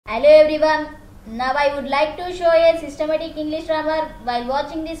Hello everyone. Now I would like to show a systematic English grammar. While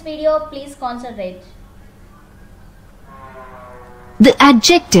watching this video, please concentrate. The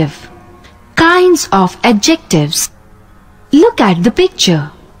adjective. Kinds of adjectives. Look at the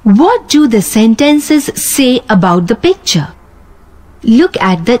picture. What do the sentences say about the picture? Look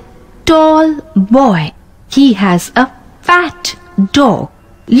at the tall boy. He has a fat dog.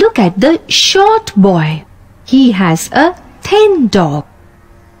 Look at the short boy. He has a thin dog.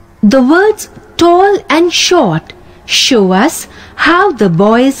 The words tall and short show us how the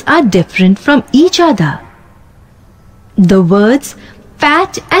boys are different from each other. The words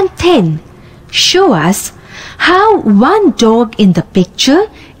fat and thin show us how one dog in the picture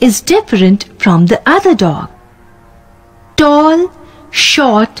is different from the other dog. Tall,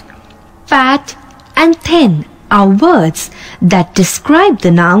 short, fat and thin are words that describe the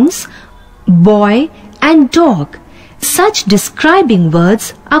nouns boy and dog. Such describing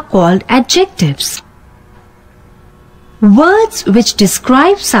words are called adjectives. Words which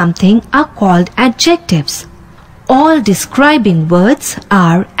describe something are called adjectives. All describing words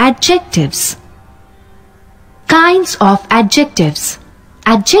are adjectives. Kinds of adjectives.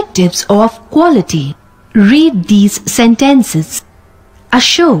 Adjectives of quality. Read these sentences.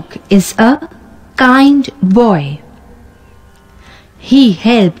 Ashok is a kind boy. He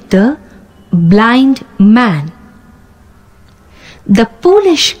helped the blind man. The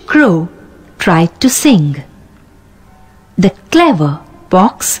foolish crow tried to sing. The clever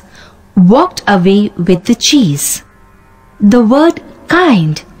fox walked away with the cheese. The word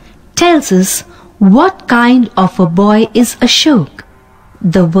kind tells us what kind of a boy is Ashok.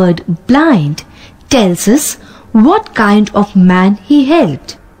 The word blind tells us what kind of man he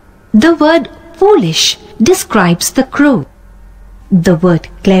helped. The word foolish describes the crow. The word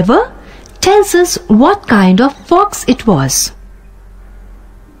clever tells us what kind of fox it was.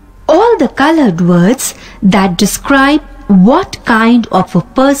 All the colored words that describe what kind of a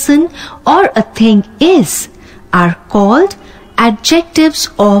person or a thing is are called adjectives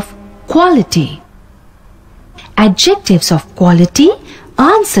of quality. Adjectives of quality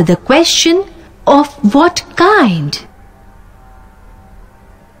answer the question of what kind.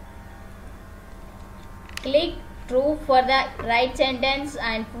 Click true for the right sentence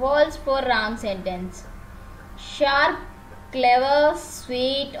and false for wrong sentence. Sharp, clever,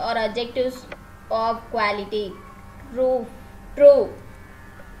 sweet or adjectives of quality. True. True.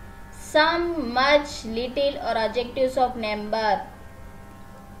 Some, much, little or adjectives of number.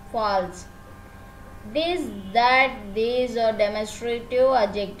 False. This, that, these or demonstrative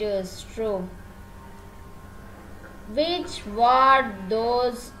adjectives. True. Which, what,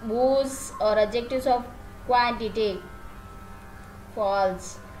 those, whose or adjectives of quantity.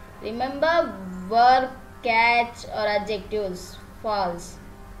 False. Remember verb, catch or adjectives. False.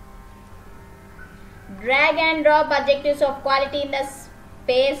 Drag and drop adjectives of quality in the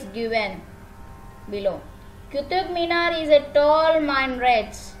space given below. Qutub Minar is a tall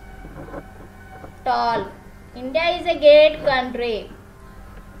minaret. Tall. India is a great country.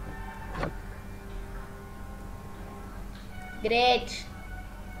 Great.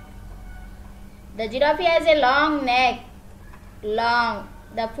 The giraffe has a long neck. Long.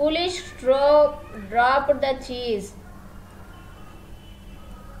 The foolish crow dropped the cheese.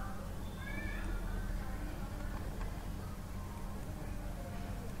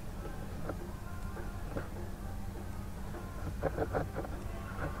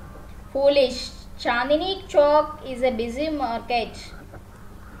 Foolish. Chandni Chowk is a busy market.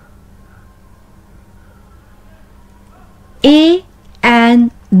 A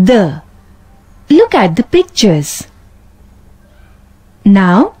and the. Look at the pictures.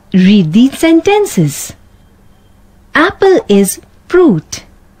 Now read these sentences. Apple is fruit.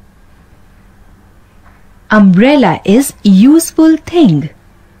 Umbrella is useful thing.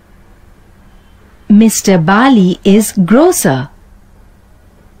 Mr. Bali is grocer.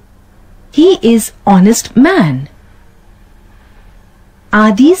 He is honest man.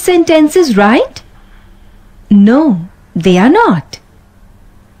 Are these sentences right? No, they are not.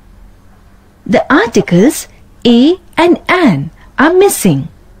 The articles a and an are missing.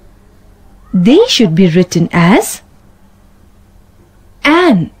 They should be written as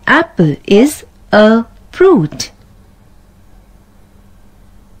an apple is a fruit.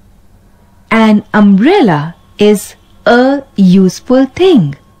 An umbrella is a useful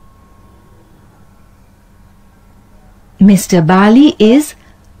thing. Mr. Bali is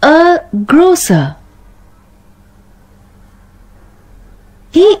a grocer.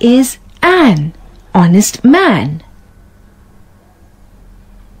 He is an honest man.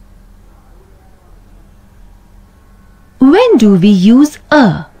 When do we use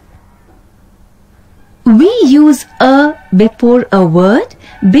a? We use a before a word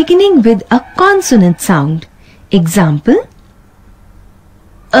beginning with a consonant sound. Example: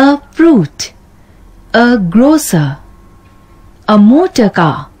 a fruit, a grocer, a motor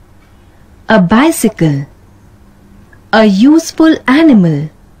car, a bicycle, a useful animal,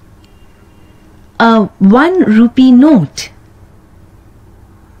 a 1 rupee note.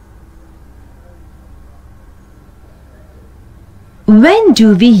 When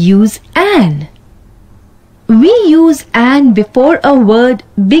do we use an? We use an before a word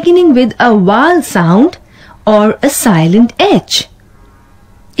beginning with a vowel sound or a silent H.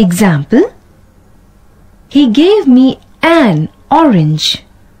 Example: he gave me an orange.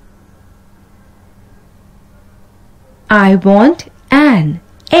 I want an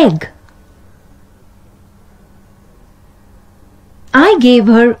egg. I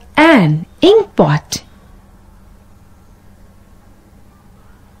gave her an ink pot.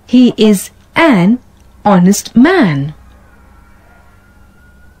 He is an honest man.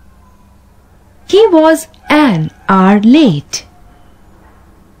 He was an hour late.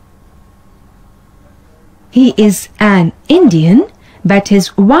 He is an Indian, but his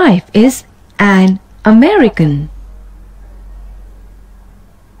wife is an American.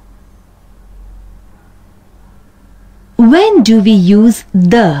 When do we use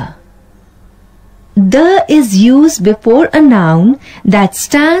the? The is used before a noun that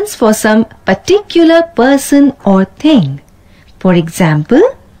stands for some particular person or thing. For example,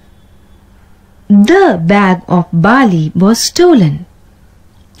 the bag of barley was stolen.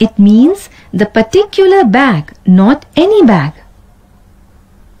 It means the particular bag, not any bag.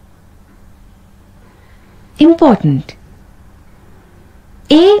 Important: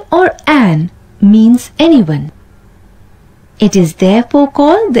 a or an means anyone. It is therefore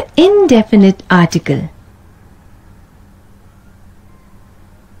called the indefinite article.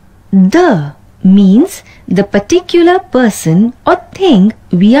 The means the particular person or thing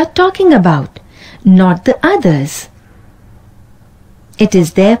we are talking about, not the others. It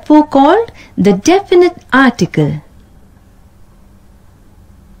is therefore called the definite article.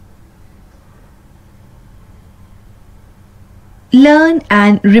 Learn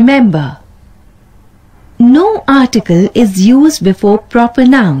and remember. No article is used before proper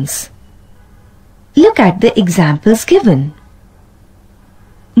nouns. Look at the examples given.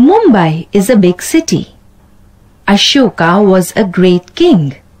 Mumbai is a big city. Ashoka was a great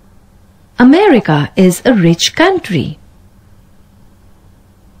king. America is a rich country.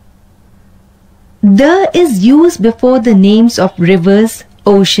 The is used before the names of rivers,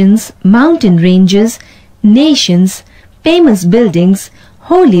 oceans, mountain ranges, nations, famous buildings,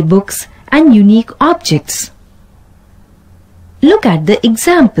 holy books, and unique objects. Look at the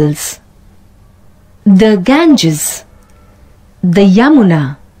examples. The Ganges, the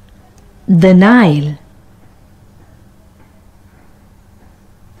Yamuna, the Nile,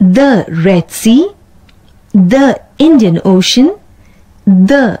 the Red Sea, the Indian Ocean,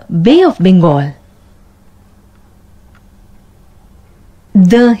 the Bay of Bengal,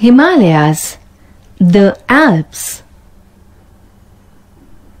 the Himalayas, the Alps,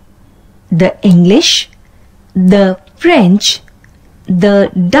 the English, the French,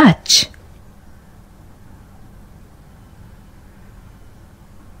 the Dutch,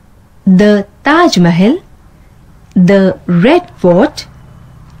 the Taj Mahal, the Red Fort,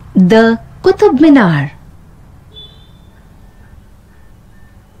 the Qutub Minar,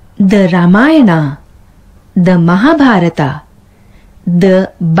 the Ramayana, the Mahabharata,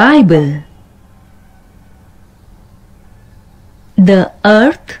 the Bible, the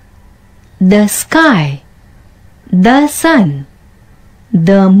earth, the sky, the sun,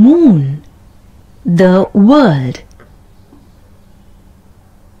 the moon, the world.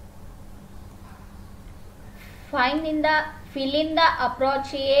 Fill in the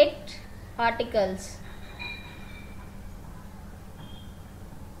appropriate articles.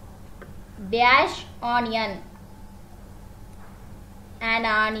 Dash onion, an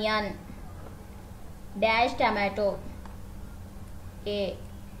onion. Dash tomato, a.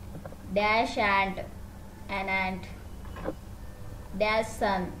 Dash ant, an ant. Dash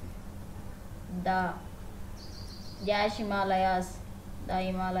sun, the. Dash Himalayas, the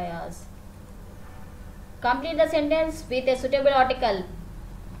Himalayas. Complete the sentence with a suitable article.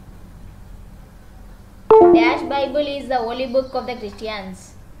 Dash Bible is the holy book of the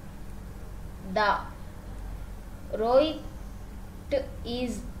Christians. The Rohit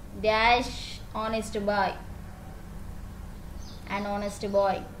is dash honest boy, an honest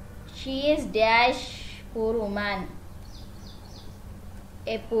boy. She is dash poor woman,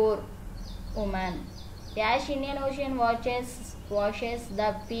 a poor woman. Dash Indian Ocean washes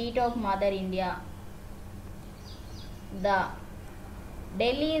the feet of Mother India. The.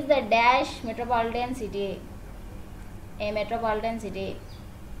 Delhi is the dash metropolitan city. A metropolitan city.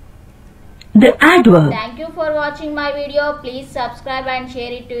 The adverb. Thank you for watching my video. Please subscribe and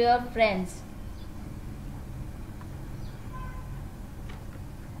share it to your friends.